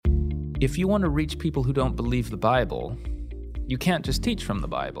if you want to reach people who don't believe the Bible, you can't just teach from the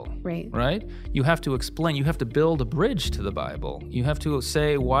Bible. Right? You have to explain. You have to build a bridge to the Bible. You have to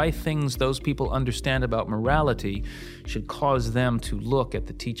say why things those people understand about morality should cause them to look at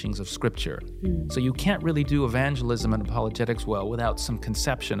the teachings of Scripture. So you can't really do evangelism and apologetics well without some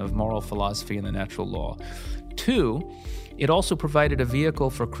conception of moral philosophy and the natural law. 2, it also provided a vehicle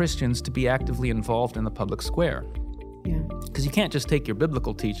for Christians to be actively involved in the public square. Because you can't just take your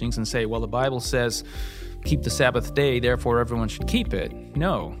biblical teachings and say, well, the Bible says, keep the Sabbath day, therefore everyone should keep it.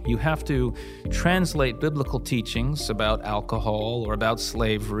 No, you have to translate biblical teachings about alcohol or about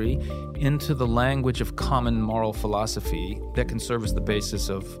slavery into the language of common moral philosophy that can serve as the basis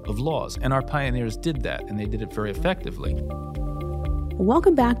of laws. And our pioneers did that, and they did it very effectively.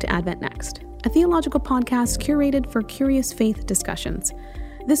 Welcome back to Advent Next, a theological podcast curated for curious faith discussions.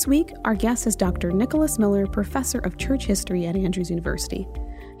 This week, our guest is Dr. Nicholas Miller, professor of church history at Andrews University.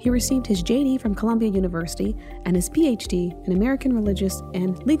 He received his JD from Columbia University and his PhD in American religious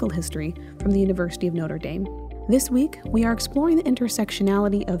and legal history from the University of Notre Dame. This week, we are exploring the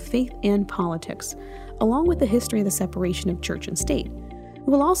intersectionality of faith and politics, along with the history of the separation of church and state.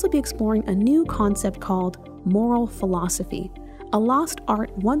 We will also be exploring a new concept called moral philosophy, a lost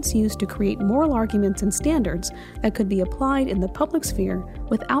art once used to create moral arguments and standards that could be applied in the public sphere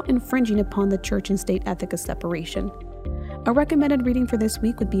without infringing upon the church and state ethic of separation. A recommended reading for this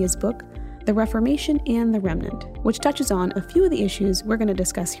week would be his book, The Reformation and the Remnant, which touches on a few of the issues we're going to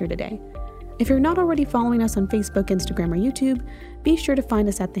discuss here today. If you're not already following us on Facebook, Instagram, or YouTube, be sure to find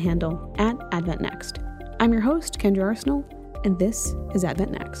us at the handle @AdventNext. I'm your host, Kendra Arsenal, and this is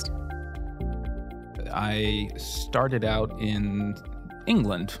Advent Next. I started out in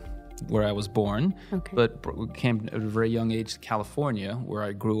England, where I was born, but came at a very young age to California, where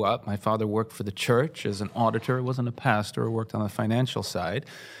I grew up. My father worked for the church as an auditor. He wasn't a pastor, worked on the financial side.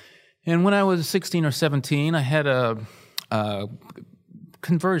 And when I was 16 or 17, I had a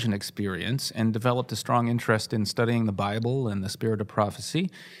conversion experience and developed a strong interest in studying the Bible and the spirit of prophecy.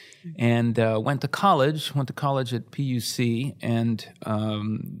 And went to college at PUC, and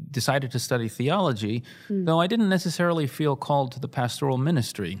decided to study theology, though I didn't necessarily feel called to the pastoral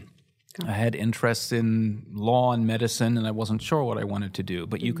ministry. I had interests in law and medicine, and I wasn't sure what I wanted to do.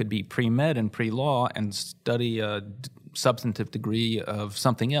 But you could be pre-med and pre-law and study a substantive degree of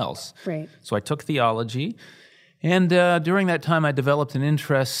something else. So I took theology. And during that time, I developed an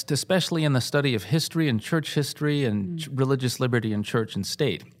interest, especially in the study of history and church history and religious liberty in church and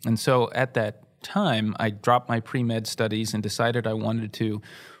state. And so at that time, I dropped my pre-med studies and decided I wanted to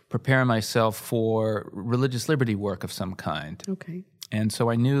prepare myself for religious liberty work of some kind. And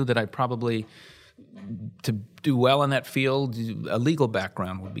so I knew that I probably, to do well in that field, a legal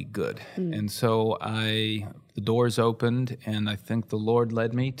background would be good. And so the doors opened, and I think the Lord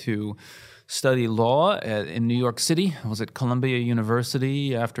led me to study law in New York City. I was at Columbia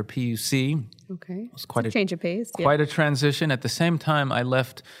University after PUC. It was quite a change of pace. Quite a transition. At the same time, I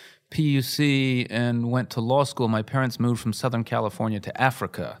left PUC and went to law school. My parents moved from Southern California to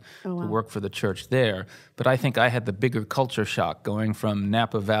Africa to work for the church there. But I think I had the bigger culture shock going from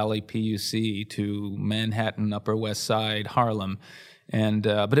Napa Valley, PUC, to Manhattan, Upper West Side, Harlem. And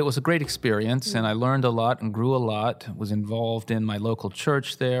but it was a great experience, and I learned a lot and grew a lot, was involved in my local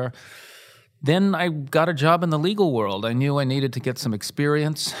church there. Then I got a job in the legal world. I knew I needed to get some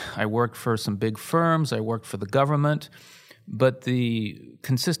experience. I worked for some big firms. I worked for the government. But the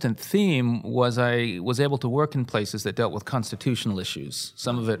consistent theme was I was able to work in places that dealt with constitutional issues.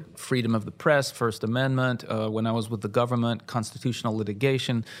 Some of it, freedom of the press, First Amendment. When I was with the government, constitutional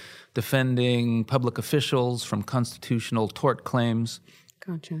litigation, defending public officials from constitutional tort claims.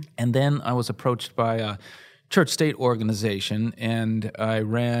 And then I was approached by a church-state organization, and I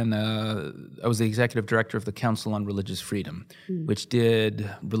was the executive director of the Council on Religious Freedom, which did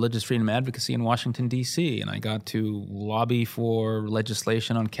religious freedom advocacy in Washington, D.C., and I got to lobby for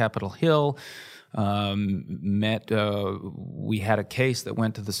legislation on Capitol Hill. We had a case that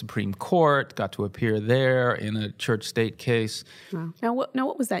went to the Supreme Court, got to appear there in a church-state case. Now,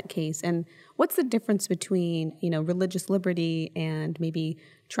 what was that case, and what's the difference between, religious liberty and maybe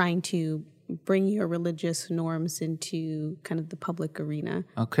trying to bring your religious norms into kind of the public arena?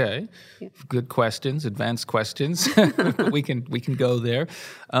 Good questions, advanced questions. we can go there.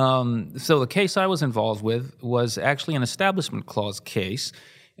 So the case I was involved with was actually an Establishment Clause case,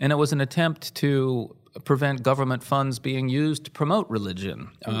 and it was an attempt to prevent government funds being used to promote religion.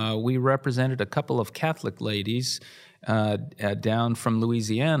 We represented a couple of Catholic ladies down from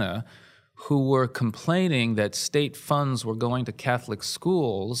Louisiana who were complaining that state funds were going to Catholic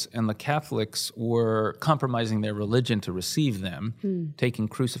schools and the Catholics were compromising their religion to receive them, taking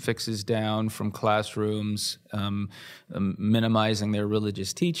crucifixes down from classrooms, minimizing their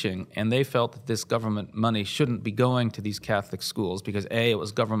religious teaching. And they felt that this government money shouldn't be going to these Catholic schools because A, it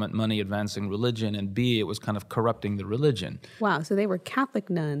was government money advancing religion, and B, it was kind of corrupting the religion. Wow, so they were Catholic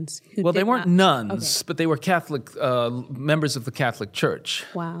nuns who Well, they weren't nuns, but they were Catholic members of the Catholic Church.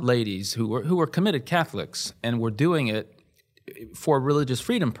 Wow. Ladies who were committed Catholics and were doing it for religious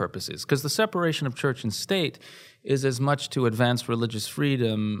freedom purposes, because the separation of church and state is as much to advance religious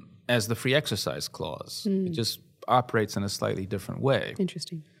freedom as the Free Exercise Clause. It just operates in a slightly different way.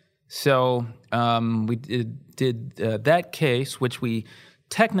 Interesting. So we did that case, which we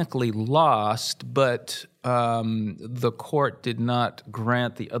technically lost, but the court did not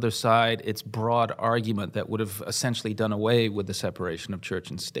grant the other side its broad argument that would have essentially done away with the separation of church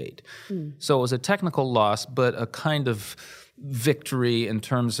and state. So it was a technical loss, but a kind of victory in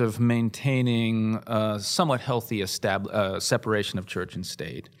terms of maintaining somewhat healthy separation of church and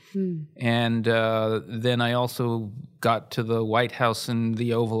state. And then I also got to the White House and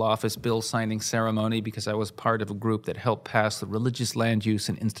the Oval Office bill signing ceremony because I was part of a group that helped pass the Religious Land Use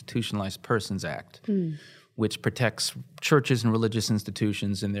and Institutionalized Persons Act, which protects churches and religious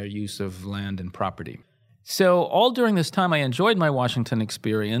institutions in their use of land and property. So all during this time, I enjoyed my Washington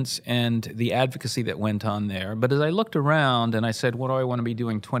experience and the advocacy that went on there. But as I looked around and I said, what do I want to be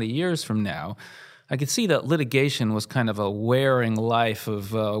doing 20 years from now? I could see that litigation was kind of a wearing life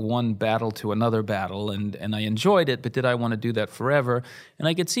of one battle to another battle, and I enjoyed it, but did I want to do that forever? And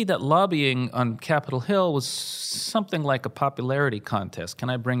I could see that lobbying on Capitol Hill was something like a popularity contest. Can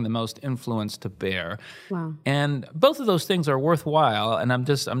I bring the most influence to bear? Wow. And both of those things are worthwhile, and I'm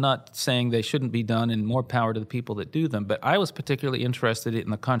not saying they shouldn't be done, and more power to the people that do them, but I was particularly interested in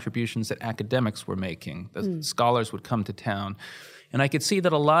the contributions that academics were making. The scholars would come to town. And I could see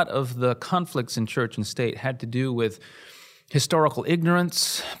that a lot of the conflicts in church and state had to do with historical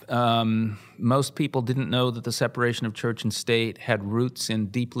ignorance. Most people didn't know that the separation of church and state had roots in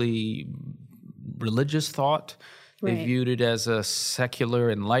deeply religious thought. Right. They viewed it as a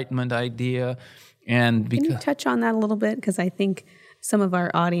secular Enlightenment idea. And Can you touch on that a little bit? Because I think some of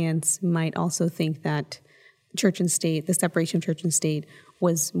our audience might also think that church and state, the separation of church and state,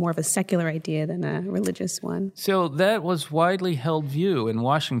 was more of a secular idea than a religious one. So that was widely held view in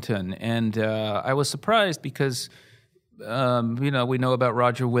Washington, and I was surprised because, we know about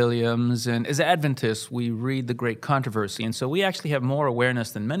Roger Williams, and as Adventists, we read the Great Controversy, and so we actually have more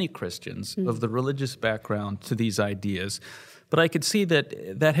awareness than many Christians of the religious background to these ideas. But I could see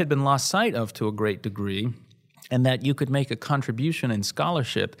that that had been lost sight of to a great degree, and that you could make a contribution in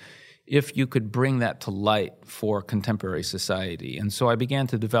scholarship if you could bring that to light for contemporary society. And so I began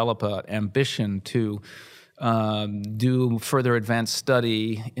to develop an ambition to do further advanced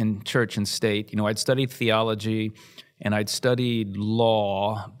study in church and state. I'd studied theology and I'd studied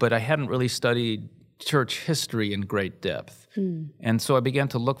law, but I hadn't really studied church history in great depth. And so I began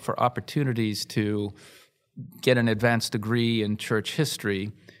to look for opportunities to get an advanced degree in church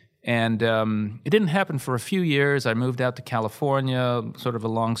history. And it didn't happen for a few years. I moved out to California, sort of a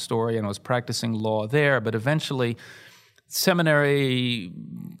long story, and I was practicing law there. But eventually, some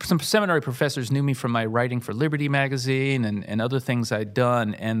seminary professors knew me from my writing for Liberty magazine and other things I'd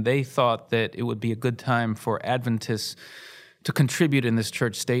done, and they thought that it would be a good time for Adventists to contribute in this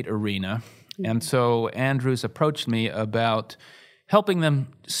church-state arena. And so Andrews approached me about helping them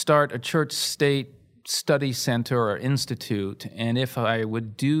start a church-state study center or institute, and if I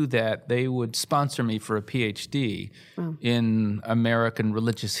would do that, they would sponsor me for a PhD in American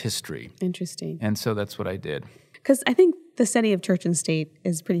religious history. Interesting. And so that's what I did. Because I think the study of church and state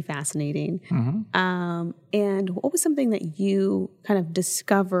is pretty fascinating. And what was something that you kind of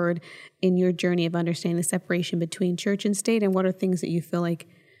discovered in your journey of understanding the separation between church and state, and what are things that you feel like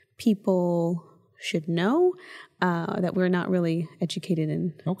people should know that we're not really educated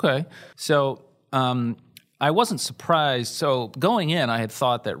in? Okay. So I wasn't surprised. So going in, I had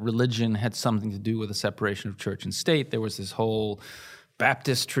thought that religion had something to do with the separation of church and state. There was this whole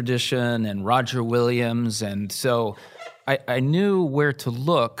Baptist tradition and Roger Williams. And so I knew where to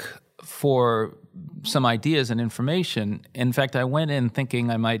look for some ideas and information. In fact, I went in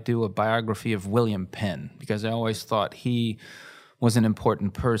thinking I might do a biography of William Penn because I always thought he was an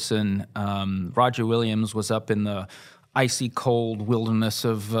important person. Roger Williams was up in the icy cold wilderness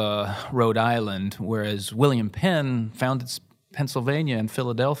of Rhode Island, whereas William Penn founded Pennsylvania and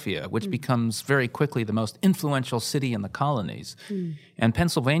Philadelphia, which becomes very quickly the most influential city in the colonies. And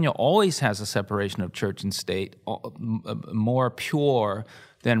Pennsylvania always has a separation of church and state, more pure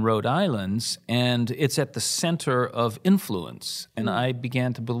than Rhode Island's, and it's at the center of influence. And I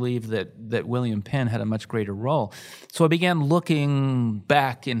began to believe that William Penn had a much greater role. So I began looking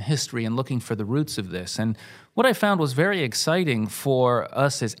back in history and looking for the roots of this. And what I found was very exciting for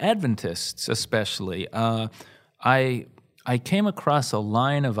us as Adventists, especially. I came across a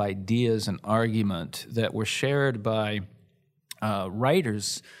line of ideas and argument that were shared by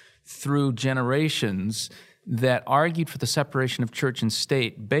writers through generations that argued for the separation of church and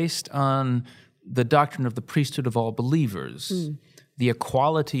state based on the doctrine of the priesthood of all believers. The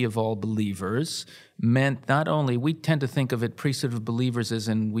equality of all believers meant not only, we tend to think of it, priesthood of believers as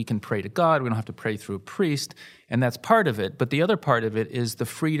in we can pray to God, we don't have to pray through a priest, and that's part of it. But the other part of it is the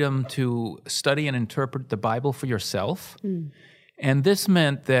freedom to study and interpret the Bible for yourself. And this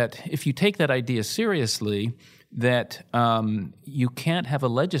meant that if you take that idea seriously, that you can't have a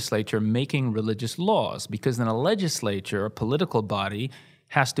legislature making religious laws, because then a legislature, a political body,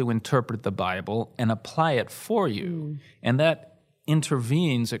 has to interpret the Bible and apply it for you. And that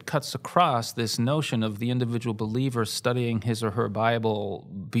intervenes, it cuts across this notion of the individual believer studying his or her Bible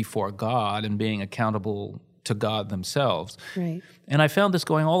before God and being accountable to God themselves. Right. And I found this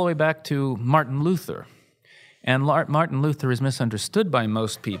going all the way back to Martin Luther. And Martin Luther is misunderstood by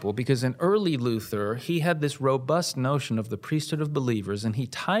most people because in early Luther, he had this robust notion of the priesthood of believers, and he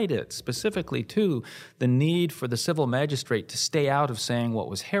tied it specifically to the need for the civil magistrate to stay out of saying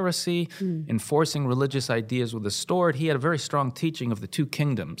what was heresy, enforcing religious ideas with the sword. He had a very strong teaching of the two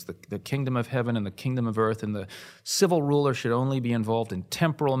kingdoms, the kingdom of heaven and the kingdom of earth, and the civil ruler should only be involved in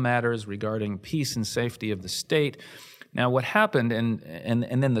temporal matters regarding peace and safety of the state. Now, what happened, and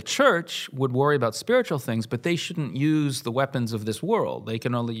then the church would worry about spiritual things, but they shouldn't use the weapons of this world. They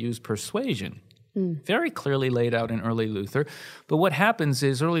can only use persuasion. Very clearly laid out in early Luther. But what happens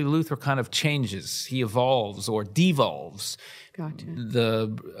is early Luther kind of changes. He evolves or devolves. Gotcha.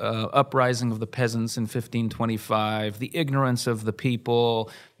 The uprising of the peasants in 1525, the ignorance of the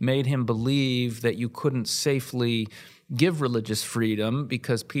people made him believe that you couldn't safely give religious freedom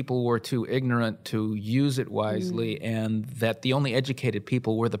because people were too ignorant to use it wisely, and that the only educated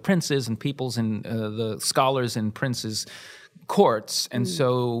people were the princes and peoples and the scholars in princes' courts, and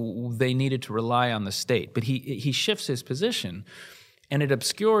so they needed to rely on the state. But he shifts his position, and it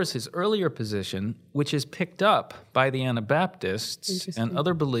obscures his earlier position, which is picked up by the Anabaptists and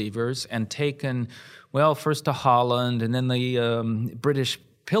other believers and taken, well, first to Holland, and then the British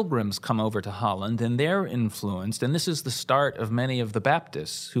Pilgrims come over to Holland, and they're influenced. And this is the start of many of the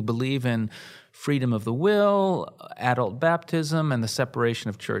Baptists who believe in freedom of the will, adult baptism, and the separation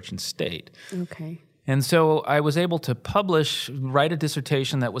of church and state. Okay. And so I was able to write a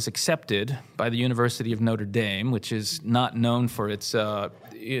dissertation that was accepted by the University of Notre Dame, which is not known for its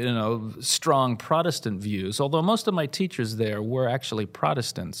strong Protestant views, although most of my teachers there were actually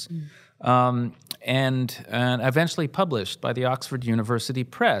Protestants. And eventually published by the Oxford University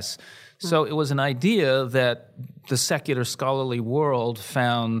Press. So it was an idea that the secular scholarly world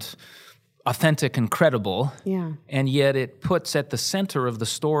found authentic and credible, and yet it puts at the center of the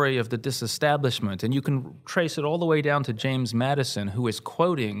story of the disestablishment. And you can trace it all the way down to James Madison, who is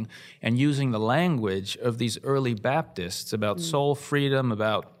quoting and using the language of these early Baptists about soul freedom,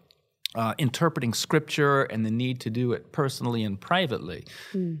 about interpreting Scripture and the need to do it personally and privately.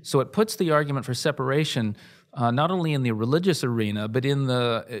 So it puts the argument for separation not only in the religious arena, but in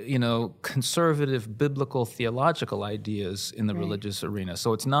the conservative biblical theological ideas in the religious arena.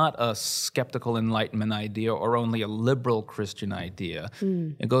 So it's not a skeptical Enlightenment idea or only a liberal Christian idea.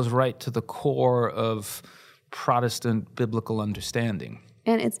 It goes right to the core of Protestant biblical understanding.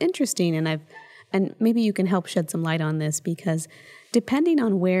 And it's interesting, and maybe you can help shed some light on this, because depending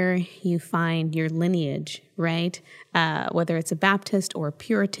on where you find your lineage, right, whether it's a Baptist or a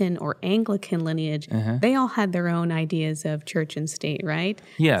Puritan or Anglican lineage, they all had their own ideas of church and state, right?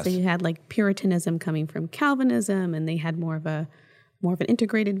 Yes. So you had like Puritanism coming from Calvinism, and they had more of an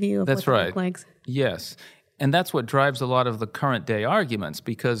integrated view of what that looked like. Yes, and that's what drives a lot of the current day arguments,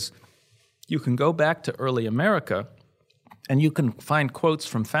 because you can go back to early America and you can find quotes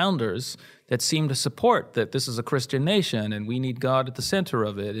from founders that seem to support that this is a Christian nation and we need God at the center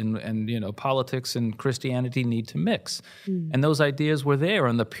of it, and politics and Christianity need to mix. And those ideas were there,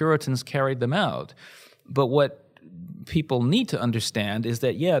 and the Puritans carried them out. But what people need to understand is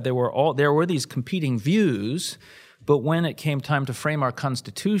that, there were these competing views, but when it came time to frame our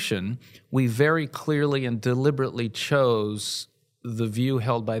Constitution, we very clearly and deliberately chose the view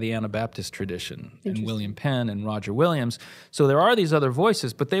held by the Anabaptist tradition and William Penn and Roger Williams. So there are these other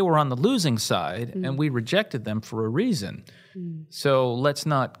voices, but they were on the losing side, and we rejected them for a reason. So let's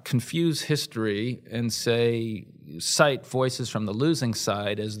not confuse history and cite voices from the losing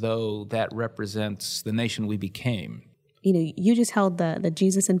side as though that represents the nation we became. You know, you just held the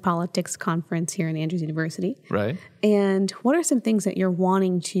Jesus in Politics conference here in Andrews University. Right. And what are some things that you're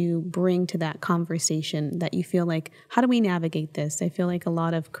wanting to bring to that conversation that you feel like, how do we navigate this? I feel like a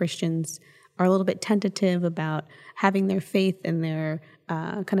lot of Christians are a little bit tentative about having their faith and their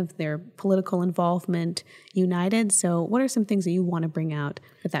kind of their political involvement united. So what are some things that you want to bring out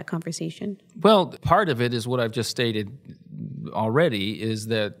with that conversation? Well, part of it is what I've just stated already, is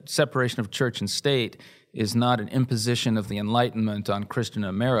that separation of church and state is not an imposition of the Enlightenment on Christian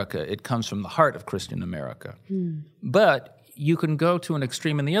America. It comes from the heart of Christian America. But you can go to an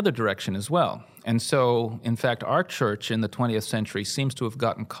extreme in the other direction as well. And so, in fact, our church in the 20th century seems to have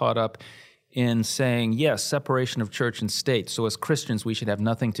gotten caught up in saying, yes, separation of church and state. So as Christians, we should have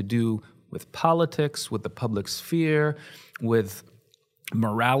nothing to do with politics, with the public sphere, with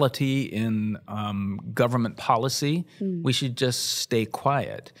morality in government policy. We should just stay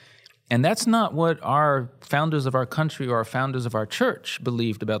quiet. And that's not what our founders of our country or our founders of our church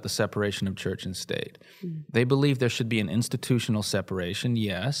believed about the separation of church and state. They believed there should be an institutional separation,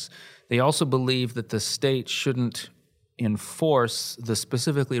 yes. They also believed that the state shouldn't enforce the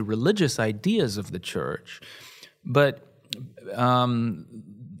specifically religious ideas of the church. But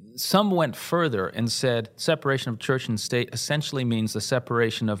some went further and said separation of church and state essentially means the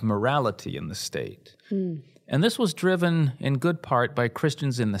separation of morality in the state. And this was driven in good part by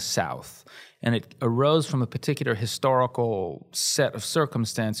Christians in the South, and it arose from a particular historical set of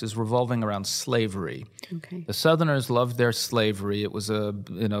circumstances revolving around slavery. Okay. The Southerners loved their slavery. It was a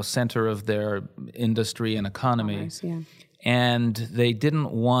center of their industry and economy. Commerce, yeah. And they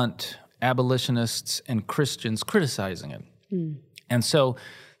didn't want abolitionists and Christians criticizing it. And so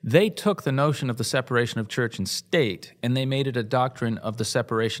they took the notion of the separation of church and state, and they made it a doctrine of the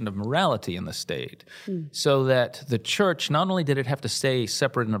separation of morality in the state, so that the church, not only did it have to stay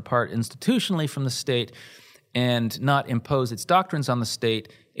separate and apart institutionally from the state and not impose its doctrines on the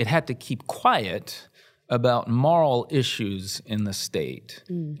state, it had to keep quiet about moral issues in the state.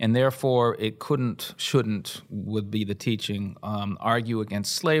 And therefore, it shouldn't, would be the teaching, argue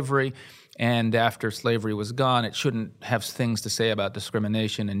against slavery. And after slavery was gone, it shouldn't have things to say about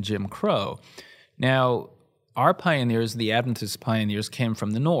discrimination and Jim Crow. Now, our pioneers, the Adventist pioneers, came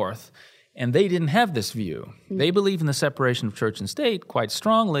from the North, and they didn't have this view. They believe in the separation of church and state quite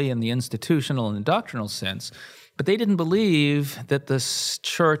strongly in the institutional and the doctrinal sense, but they didn't believe that the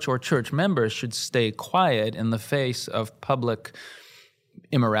church or church members should stay quiet in the face of public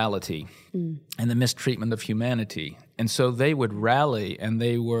immorality and the mistreatment of humanity. And so they would rally, and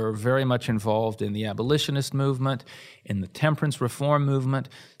they were very much involved in the abolitionist movement, in the temperance reform movement,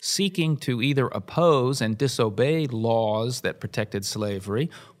 seeking to either oppose and disobey laws that protected slavery,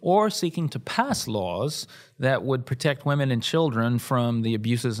 or seeking to pass laws that would protect women and children from the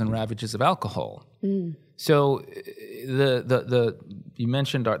abuses and ravages of alcohol. So you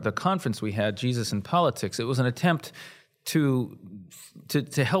mentioned the conference we had, Jesus in Politics. It was an attempt to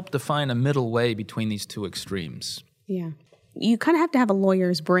help define a middle way between these two extremes. Yeah. You kind of have to have a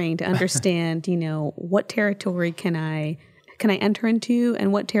lawyer's brain to understand, what territory can I enter into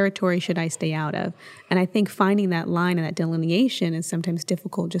and what territory should I stay out of? And I think finding that line and that delineation is sometimes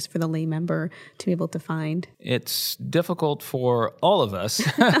difficult just for the lay member to be able to find. It's difficult for all of us,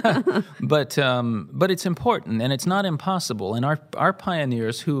 but it's important, and it's not impossible. And our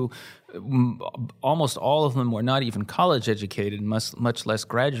pioneers, who almost all of them were not even college educated, much less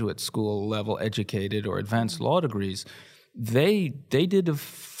graduate school level educated or advanced law degrees, they did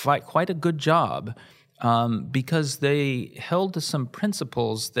quite a good job because they held to some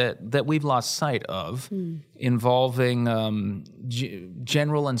principles that we've lost sight of, involving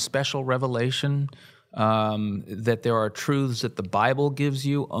general and special revelation, that there are truths that the Bible gives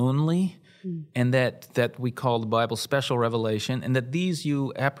you only, and that we call the Bible special revelation, and that these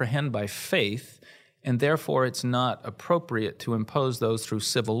you apprehend by faith, and therefore it's not appropriate to impose those through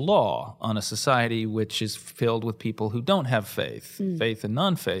civil law on a society which is filled with people who don't have faith, faith and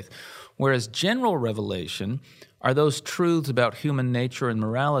non-faith. Whereas general revelation are those truths about human nature and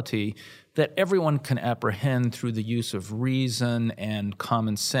morality that everyone can apprehend through the use of reason and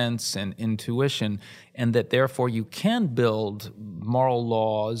common sense and intuition, and that therefore you can build moral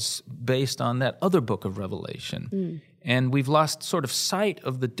laws based on that other book of Revelation. And we've lost sort of sight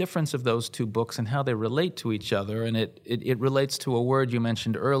of the difference of those two books and how they relate to each other, and it relates to a word you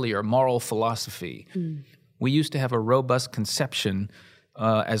mentioned earlier, moral philosophy. we used to have a robust conception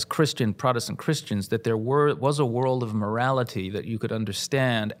as Protestant Christians, that there was a world of morality that you could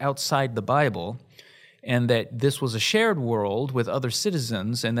understand outside the Bible, and that this was a shared world with other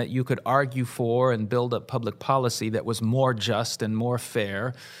citizens, and that you could argue for and build up public policy that was more just and more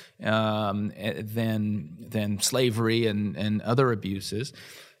fair than slavery and other abuses.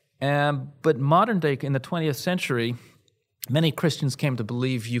 But modern day, in the 20th century, many Christians came to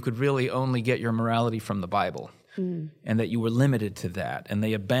believe you could really only get your morality from the Bible. And that you were limited to that. And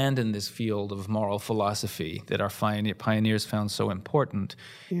they abandoned this field of moral philosophy that our pioneers found so important.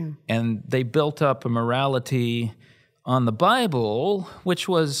 Yeah. And they built up a morality on the Bible, which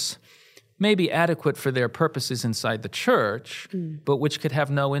was maybe adequate for their purposes inside the church, but which could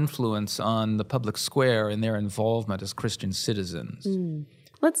have no influence on the public square and their involvement as Christian citizens.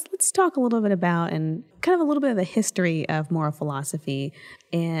 Let's talk a little bit about and kind of a little bit of the history of moral philosophy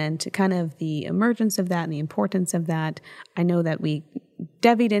and kind of the emergence of that and the importance of that. I know that we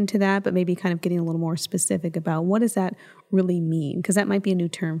devied into that, but maybe kind of getting a little more specific about what does that really mean? Because that might be a new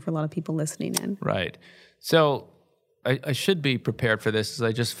term for a lot of people listening in. Right. So I should be prepared for this, as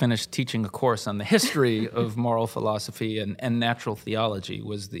I just finished teaching a course on the history of moral philosophy, and natural theology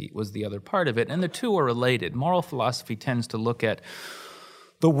was the other part of it. And the two are related. Moral philosophy tends to look at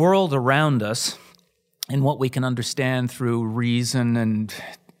the world around us and what we can understand through reason and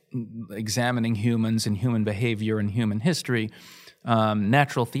examining humans and human behavior and human history.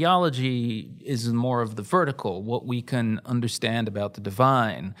 Natural theology is more of the vertical, what we can understand about the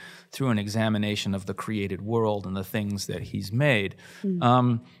divine through an examination of the created world and the things that he's made.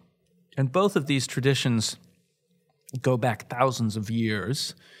 And both of these traditions go back thousands of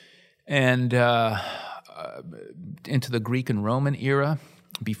years and into the Greek and Roman era,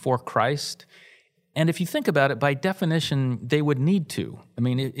 before Christ. And if you think about it, by definition, they would need to. I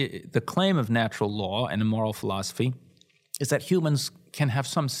mean, the claim of natural law and moral philosophy is that humans can have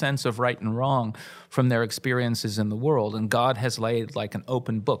some sense of right and wrong from their experiences in the world. And God has laid like an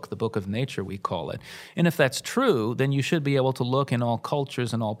open book, the book of nature, we call it. And if that's true, then you should be able to look in all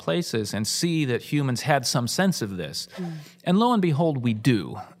cultures and all places and see that humans had some sense of this. And lo and behold, we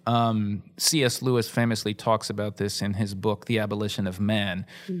do. C.S. Lewis famously talks about this in his book, The Abolition of Man,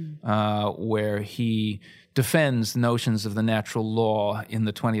 where he defends notions of the natural law in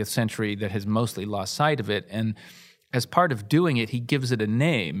the 20th century that has mostly lost sight of it. And as part of doing it, he gives it a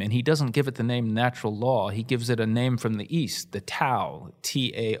name, and he doesn't give it the name natural law. He gives it a name from the East, the Tao,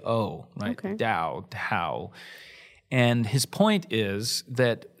 T-A-O, right? Okay. Tao. And his point is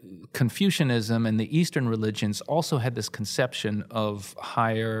that Confucianism and the Eastern religions also had this conception of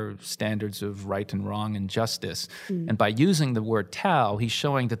higher standards of right and wrong and justice. And by using the word Tao, he's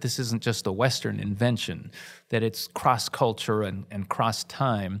showing that this isn't just a Western invention, that it's cross-culture and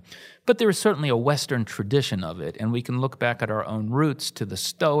cross-time. But there is certainly a Western tradition of it, and we can look back at our own roots to the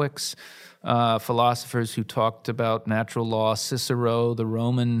Stoics, philosophers who talked about natural law, Cicero, the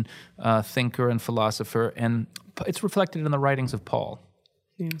Roman thinker and philosopher, and it's reflected in the writings of Paul.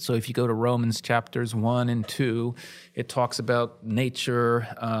 Yeah. So if you go to Romans chapters 1 and 2, it talks about nature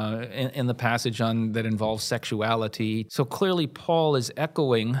in the passage that involves sexuality. So clearly Paul is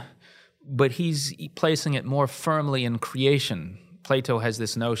echoing, but he's placing it more firmly in creation. Plato has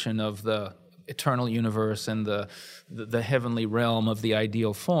this notion of the eternal universe and the heavenly realm of the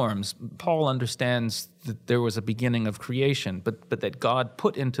ideal forms. Paul understands that there was a beginning of creation, but that God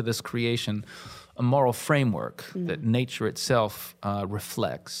put into this creation a moral framework that nature itself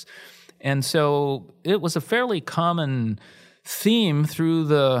reflects. And so it was a fairly common theme through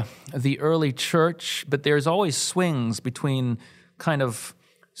the early church, but there's always swings between kind of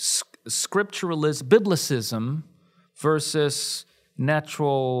scripturalism, biblicism versus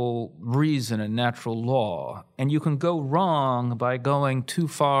natural reason and natural law. And you can go wrong by going too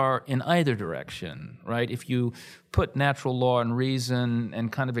far in either direction, right? If you put natural law and reason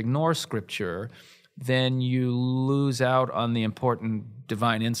and kind of ignore Scripture, then you lose out on the important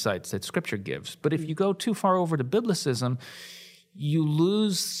divine insights that Scripture gives. But if you go too far over to biblicism, you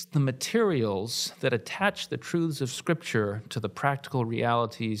lose the materials that attach the truths of Scripture to the practical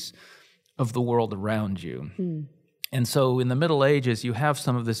realities of the world around you. And so in the Middle Ages, you have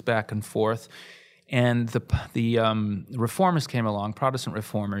some of this back and forth, and the reformers came along, Protestant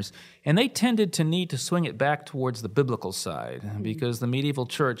reformers, and they tended to need to swing it back towards the biblical side because the medieval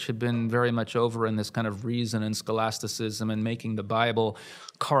church had been very much over in this kind of reason and scholasticism and making the Bible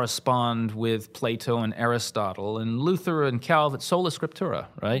correspond with Plato and Aristotle. And Luther and Calvin, sola scriptura,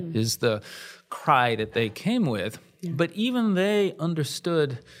 right, is the cry that they came with. But even they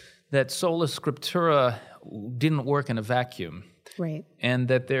understood that sola scriptura didn't work in a vacuum. Right. And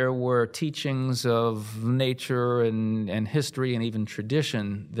that there were teachings of nature and history and even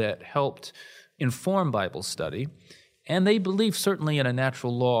tradition that helped inform Bible study. And they believed certainly in a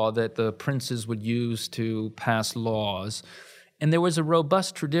natural law that the princes would use to pass laws. And there was a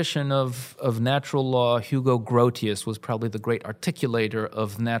robust tradition of natural law. Hugo Grotius was probably the great articulator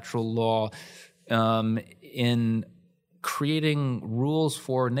of natural law in creating rules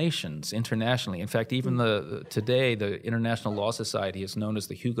for nations internationally. In fact, even today, the International Law Society is known as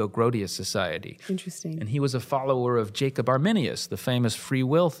the Hugo Grotius Society. Interesting. And he was a follower of Jacob Arminius, the famous free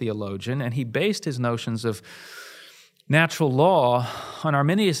will theologian, and he based his notions of natural law on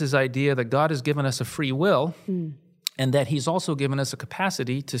Arminius' idea that God has given us a free will, and that he's also given us a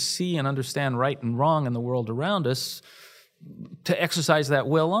capacity to see and understand right and wrong in the world around us, to exercise that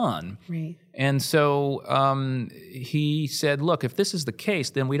will on. Right. And so he said, look, if this is the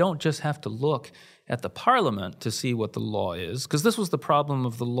case, then we don't just have to look at the parliament to see what the law is, because this was the problem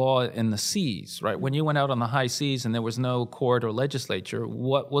of the law in the seas, right? When you went out on the high seas and there was no court or legislature,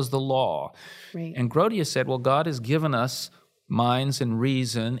 what was the law? Right. And Grotius said, well, God has given us minds and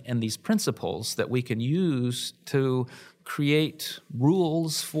reason and these principles that we can use to create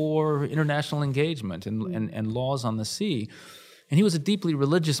rules for international engagement and laws on the sea. And he was a deeply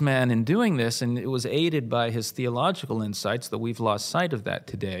religious man in doing this, and it was aided by his theological insights, though we've lost sight of that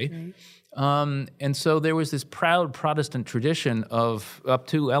today. Right. And so there was this proud Protestant tradition up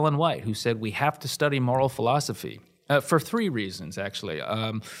to Ellen White, who said we have to study moral philosophy for three reasons, actually.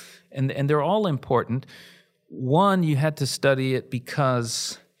 And they're all important. One, you had to study it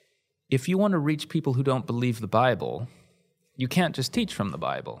because if you want to reach people who don't believe the Bible, you can't just teach from the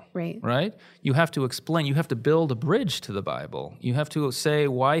Bible, right? You have to explain. You have to build a bridge to the Bible. You have to say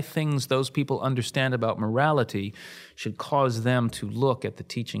why things those people understand about morality should cause them to look at the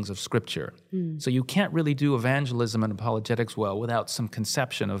teachings of Scripture. So you can't really do evangelism and apologetics well without some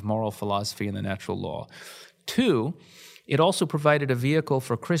conception of moral philosophy and the natural law. Two, it also provided a vehicle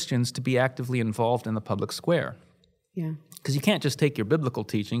for Christians to be actively involved in the public square. Yeah. Because you can't just take your biblical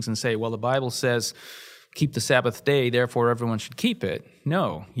teachings and say, well, the Bible says keep the Sabbath day, therefore everyone should keep it.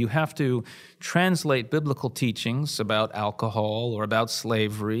 No, you have to translate biblical teachings about alcohol or about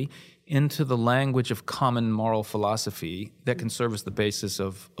slavery into the language of common moral philosophy that can serve as the basis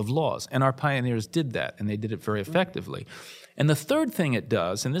of laws. And our pioneers did that, and they did it very effectively. And the third thing it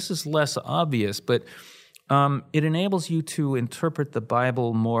does, and this is less obvious, but it enables you to interpret the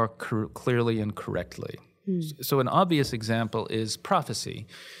Bible more clearly and correctly. So an obvious example is prophecy.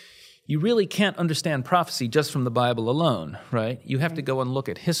 You really can't understand prophecy just from the Bible alone, right? You have to go and look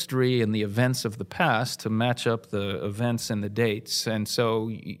at history and the events of the past to match up the events and the dates. And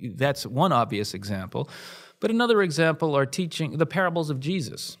so that's one obvious example. But another example are the parables of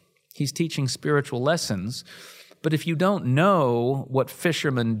Jesus. He's teaching spiritual lessons. But if you don't know what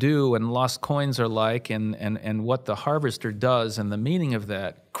fishermen do and lost coins are like and what the harvester does and the meaning of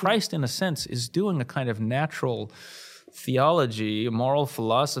that, Christ, in a sense, is doing a kind of natural theology, moral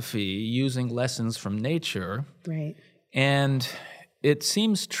philosophy, using lessons from nature. Right. And it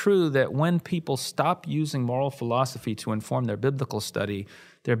seems true that when people stop using moral philosophy to inform their biblical study,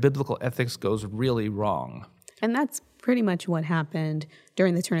 their biblical ethics goes really wrong. And that's pretty much what happened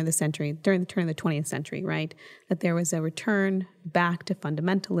during the turn of the 20th century, right? That there was a return back to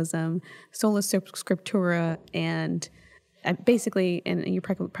fundamentalism, sola scriptura, and basically, and you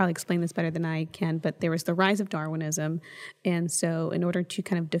probably explain this better than I can, but there was the rise of Darwinism. And so in order to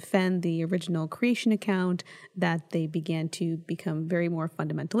kind of defend the original creation account, that they began to become very more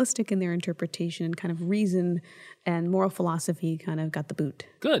fundamentalistic in their interpretation, and kind of reason and moral philosophy kind of got the boot.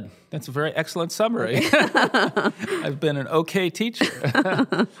 Good. That's a very excellent summary. I've been an okay teacher.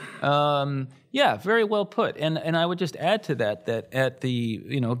 Yeah, very well put. And I would just add to that at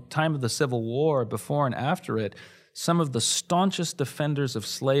the time of the Civil War, before and after it, some of the staunchest defenders of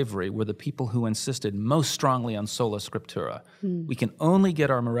slavery were the people who insisted most strongly on sola scriptura. We can only get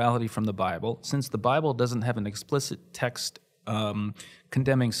our morality from the Bible. Since the Bible doesn't have an explicit text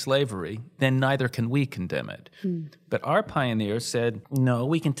condemning slavery, then neither can we condemn it. But our pioneers said, no,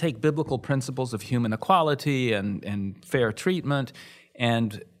 we can take biblical principles of human equality and fair treatment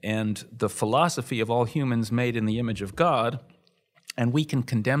and the philosophy of all humans made in the image of God, and we can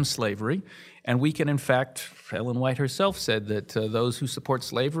condemn slavery. And we can, in fact, Ellen White herself said that those who support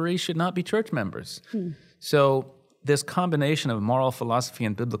slavery should not be church members. So this combination of moral philosophy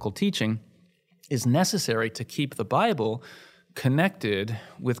and biblical teaching is necessary to keep the Bible connected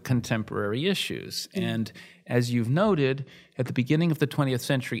with contemporary issues. And as you've noted, at the beginning of the 20th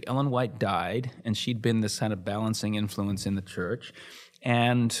century, Ellen White died, and she'd been this kind of balancing influence in the church.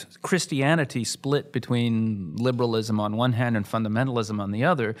 and Christianity split between liberalism on one hand and fundamentalism on the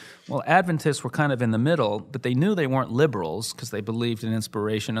other. Well, Adventists were kind of in the middle, but they knew they weren't liberals because they believed in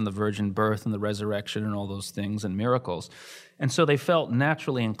inspiration and the virgin birth and the resurrection and all those things and miracles. And so they felt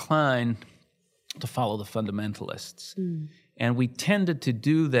naturally inclined to follow the fundamentalists. And we tended to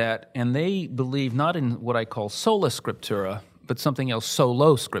do that, and they believe not in what I call sola scriptura, but something else,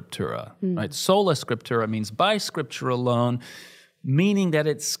 solo scriptura, right? Sola scriptura means by Scripture alone, meaning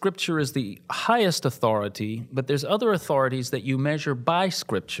that Scripture is the highest authority, but there's other authorities that you measure by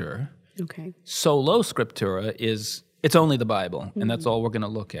Scripture. Okay. Solo scriptura is, it's only the Bible, and that's all we're going to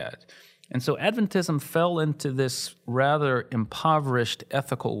look at. And so Adventism fell into this rather impoverished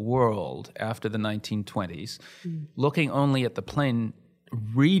ethical world after the 1920s, looking only at the plain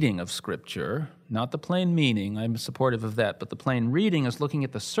reading of Scripture, not the plain meaning. I'm supportive of that, but the plain reading is looking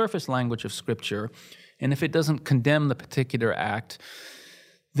at the surface language of Scripture, and if it doesn't condemn the particular act,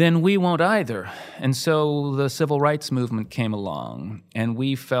 then we won't either. And so the civil rights movement came along, and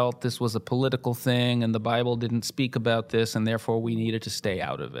we felt this was a political thing, and the Bible didn't speak about this, and therefore we needed to stay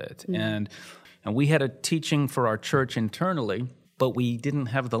out of it. And we had a teaching for our church internally, but we didn't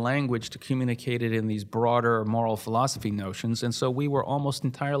have the language to communicate it in these broader moral philosophy notions, and so we were almost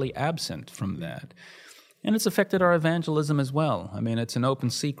entirely absent from that. And it's affected our evangelism as well. I mean, it's an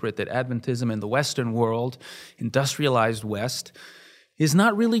open secret that Adventism in the Western world, industrialized West, is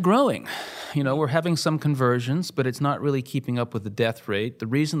not really growing. You know, we're having some conversions, but it's not really keeping up with the death rate. The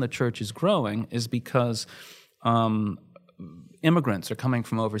reason the church is growing is because immigrants are coming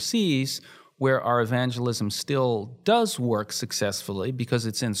from overseas, where our evangelism still does work successfully because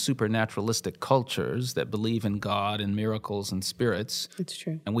it's in supernaturalistic cultures that believe in God and miracles and spirits. It's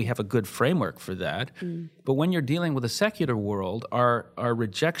true. And we have a good framework for that. But when you're dealing with a secular world, our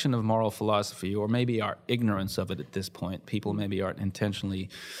rejection of moral philosophy, or maybe our ignorance of it at this point, people maybe aren't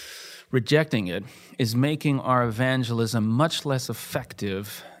intentionally rejecting it, is making our evangelism much less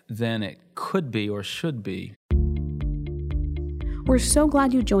effective than it could be or should be. We're so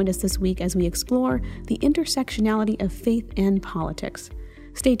glad you joined us this week as we explore the intersectionality of faith and politics.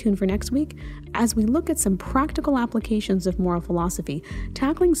 Stay tuned for next week as we look at some practical applications of moral philosophy,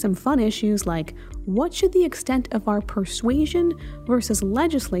 tackling some fun issues like what should the extent of our persuasion versus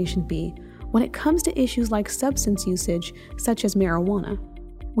legislation be when it comes to issues like substance usage, such as marijuana.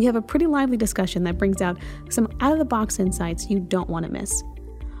 We have a pretty lively discussion that brings out some out-of-the-box insights you don't want to miss.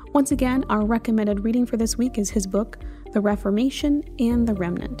 Once again, our recommended reading for this week is his book, The Reformation and the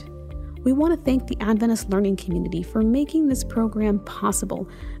Remnant. We want to thank the Adventist Learning Community for making this program possible,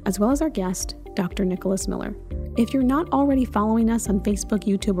 as well as our guest, Dr. Nicholas Miller. If you're not already following us on Facebook,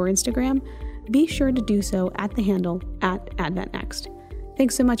 YouTube, or Instagram, be sure to do so at the handle @AdventNext.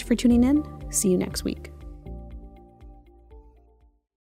 Thanks so much for tuning in. See you next week.